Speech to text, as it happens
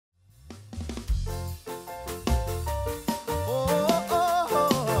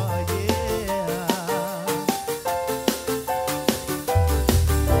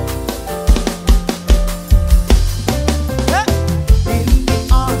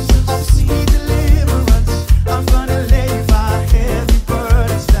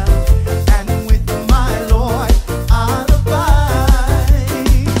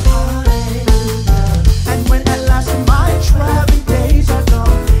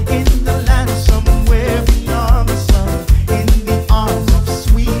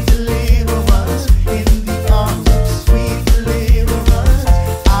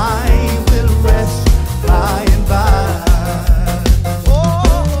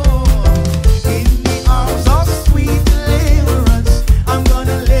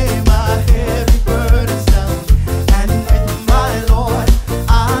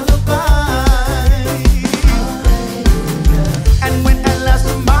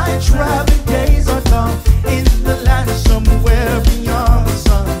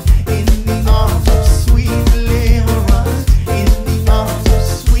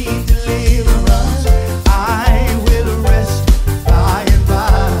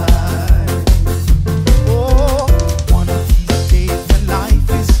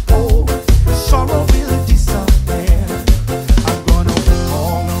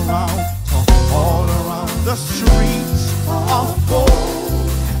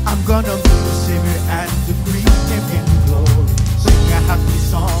I'm gonna meet the Savior and to greet him in glory. Sing a happy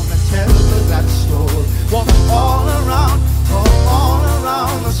song and tell the glad story. Walk all around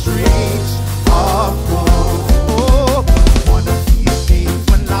the streets of gold. One of these days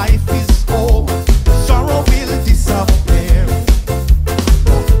when life is over, sorrow will disappear.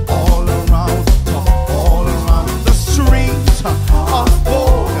 Walk all around the streets of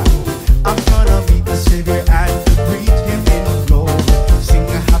gold. I'm gonna meet the Savior and to greet him in glory. Sing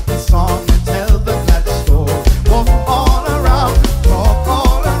a happy song and tell the glad story. Walk all around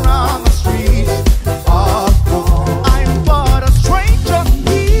the streets of gold. I'm but a stranger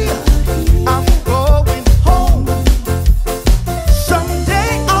here. I'm going home.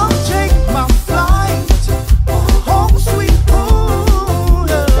 Someday I'll take my flight home, sweet home.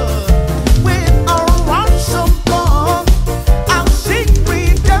 With a ransom song, I'll sing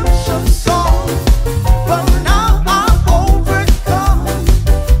redemption song. But now I'm overcome.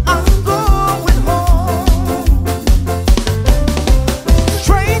 I'm going home.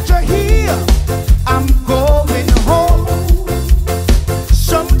 Stranger here, I'm going home.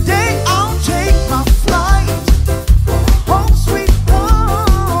 Someday I'll take my flight home, sweet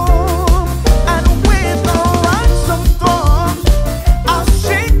home. And with a ransom song, I'll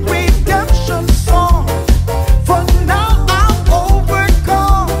sing redemption song. For now I'm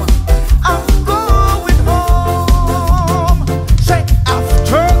overcome. I'm going home. Say,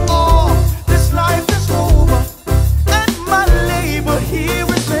 after all, this life is over, and my labor here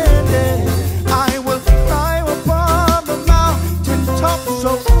is ended. I will climb upon the mountain tops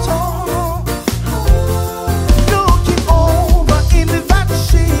of sorrow, looking over into that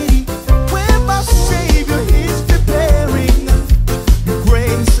city where my Savior is preparing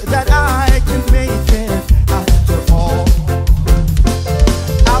grace that I can make it after all.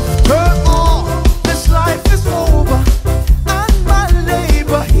 After all, this life is over, and my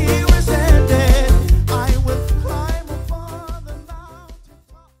labor here is ended. I will climb upon the mountain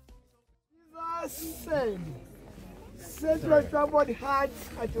top. Jesus said, set your troubled hearts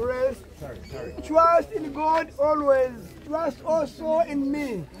at rest. Trust in God always. Trust also in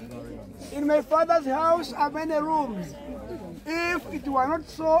me. In my Father's house are many rooms. If it were not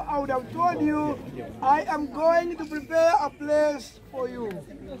so, I would have told you, I am going to prepare a place for you.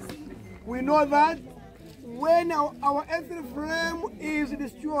 We know that when our earthly frame is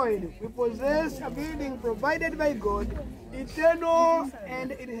destroyed, we possess a building provided by God, eternal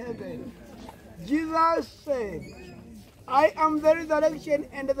and in heaven. Jesus said, I am the resurrection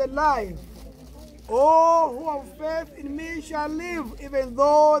and the life. All who have faith in me shall live even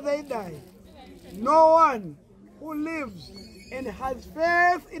though they die. No one who lives and has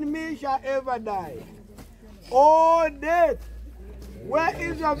faith in me shall ever die. Oh death, where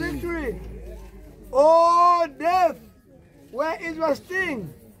is your victory? Oh death, where is your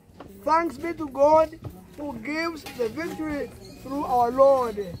sting? Thanks be to God who gives the victory through our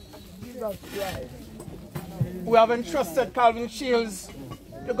Lord Jesus Christ. We have entrusted Calvin Shields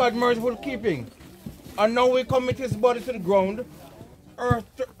to God's merciful keeping, and now we commit his body to the ground, earth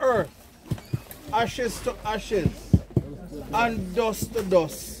to earth, ashes to ashes, and dust to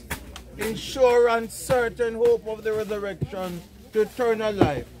dust, in sure and certain hope of the resurrection to eternal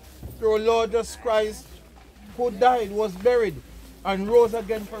life, through Lord Jesus Christ, who died, was buried, and rose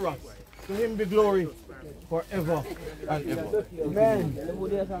again for us. To him be glory forever and ever. Amen.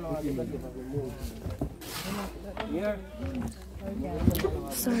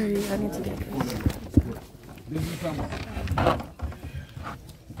 Sorry, I need to get this.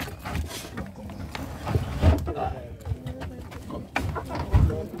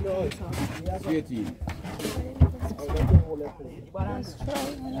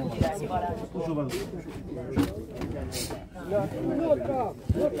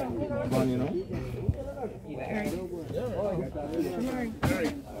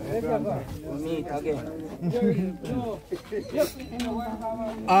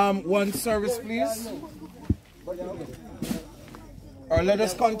 One service, please. Or let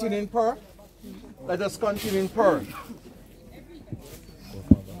us continue in prayer. Let us continue in prayer.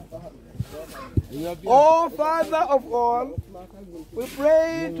 Oh Father of all, we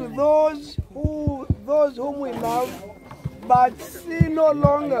pray to those whom we love, but see no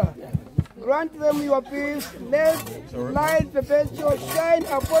longer. Grant them your peace. Let light perpetual shine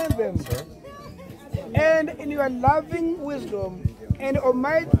upon them. And in your loving wisdom and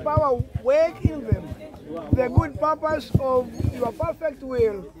almighty power, work in them the good purpose of your perfect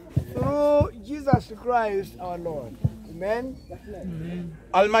will through Jesus Christ our Lord. Amen.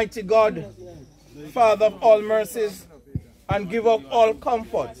 Almighty God, Father of all mercies, and give of all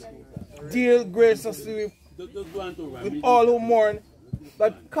comfort, deal graciously with all who mourn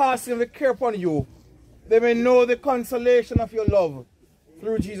that casting the care upon you, they may know the consolation of your love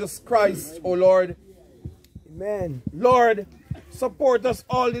through Jesus Christ, O Lord. Amen. Lord, support us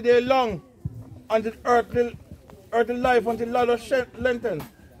all the day long until earthly life, until latter lengthens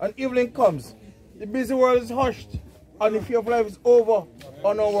and evening comes. The busy world is hushed and the fear of life is over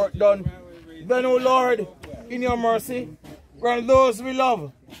and our work done. Then, O Lord, in your mercy, grant those we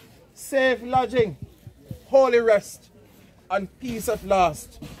love safe lodging, holy rest, and peace at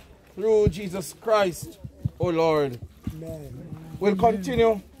last through Jesus Christ, O Lord. Amen. We'll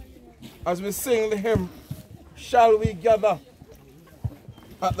continue as we sing the hymn, Shall We Gather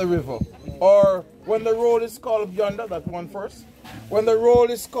at the River? Or when the roll is called up yonder, that one first. When the roll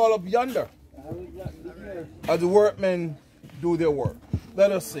is called up yonder, as the workmen do their work.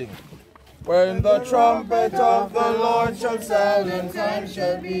 Let us sing. When the trumpet of the Lord shall sound, and time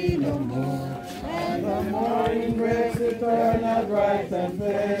shall be no more, and the morning breaks eternal bright and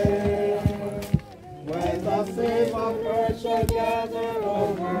fair. When the saints of earth shall gather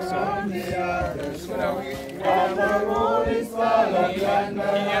over on the other shore, and the roll is called up yonder,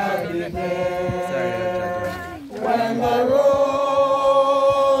 I'll be there. When the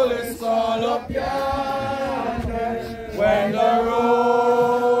roll is called up yonder, when the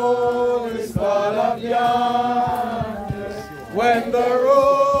roll is called up yonder, when the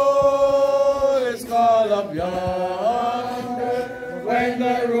roll is called up yonder, when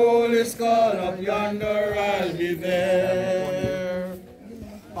the roll is called up yonder, I'll be there.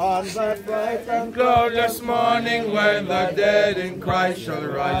 On that bright and cloudless morning, when the dead in Christ shall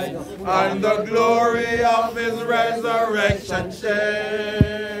rise, and the glory of his resurrection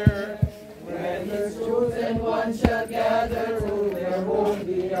share. When the chosen one shall gather who there won't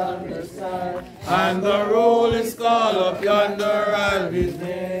be on the side, and the roll is called up yonder, I'll be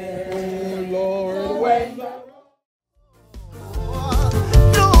there. Lord, when the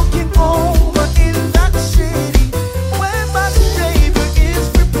Looking over in that city where my Savior is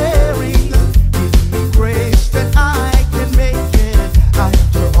preparing. Give me grace that I can make it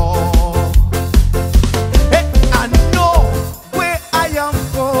after all. Hey, I know where I am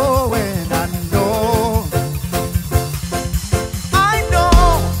going. I know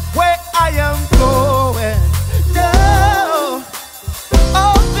where I am going. No. Oh,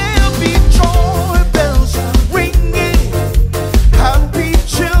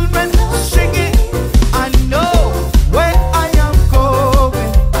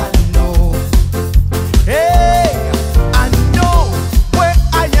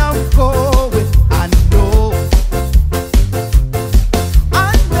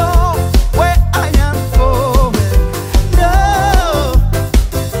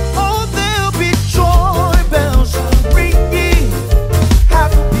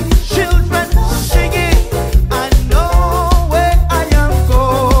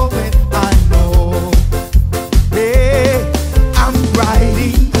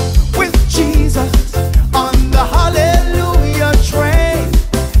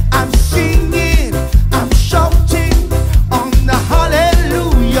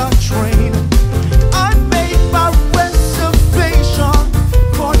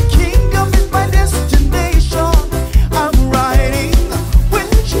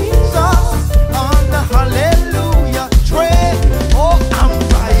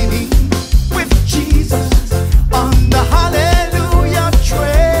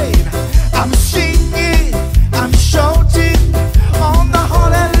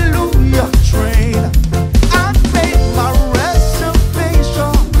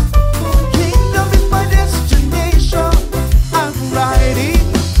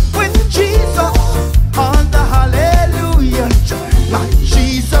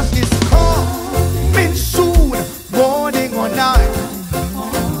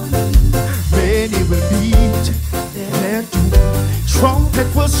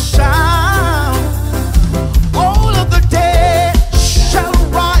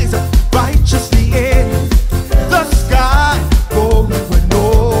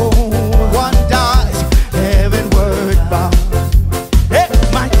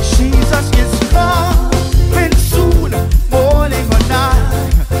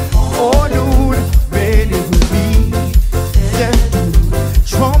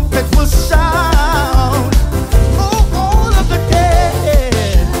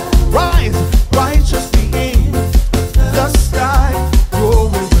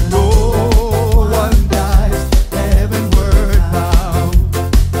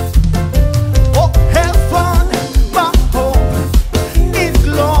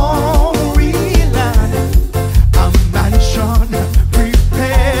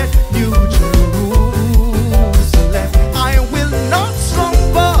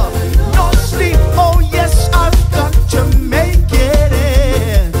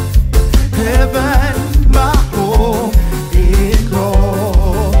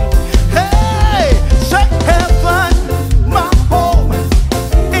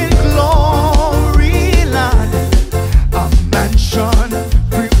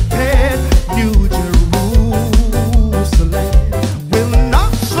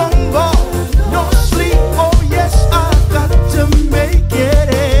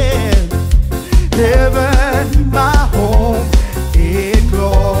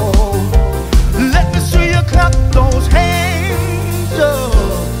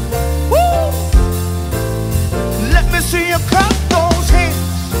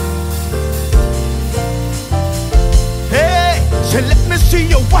 see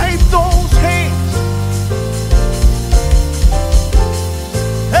you wipe those hands.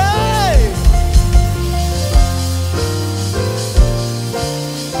 Hey!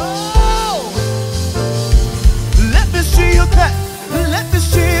 Oh! Let me see you clap. Let me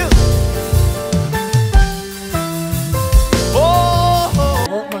see you. Oh!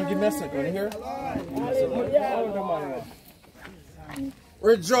 Workman, give me a second here.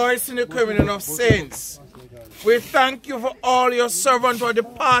 Rejoice in the communion of saints. We thank you for all your servants who are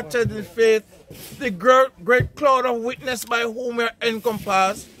departed in faith, the great cloud of witness by whom we are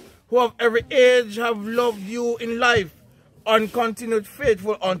encompassed, who of every age have loved you in life and continued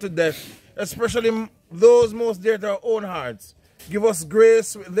faithful unto death, especially those most dear to our own hearts. Give us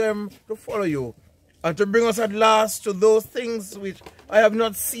grace with them to follow you, and to bring us at last to those things which I have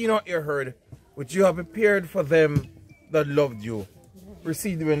not seen or ear heard, which you have prepared for them that loved you.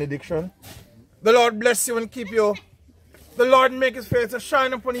 Receive the benediction. The Lord bless you and keep you. The Lord make his face to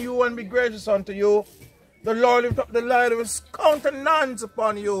shine upon you and be gracious unto you. The Lord lift up the light of his countenance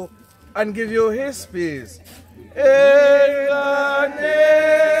upon you and give you his peace. In the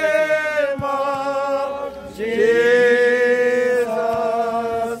name of Jesus.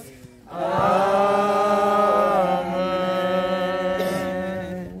 Amen.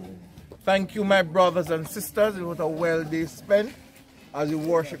 Thank you, my brothers and sisters. It was a well day spent as you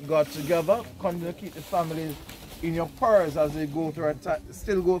worship God together. Continue to keep the families in your prayers as they go through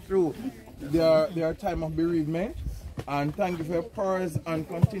still go through their time of bereavement. And thank you for your prayers and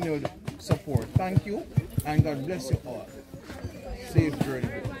continued support. Thank you, and God bless you all. Safe journey.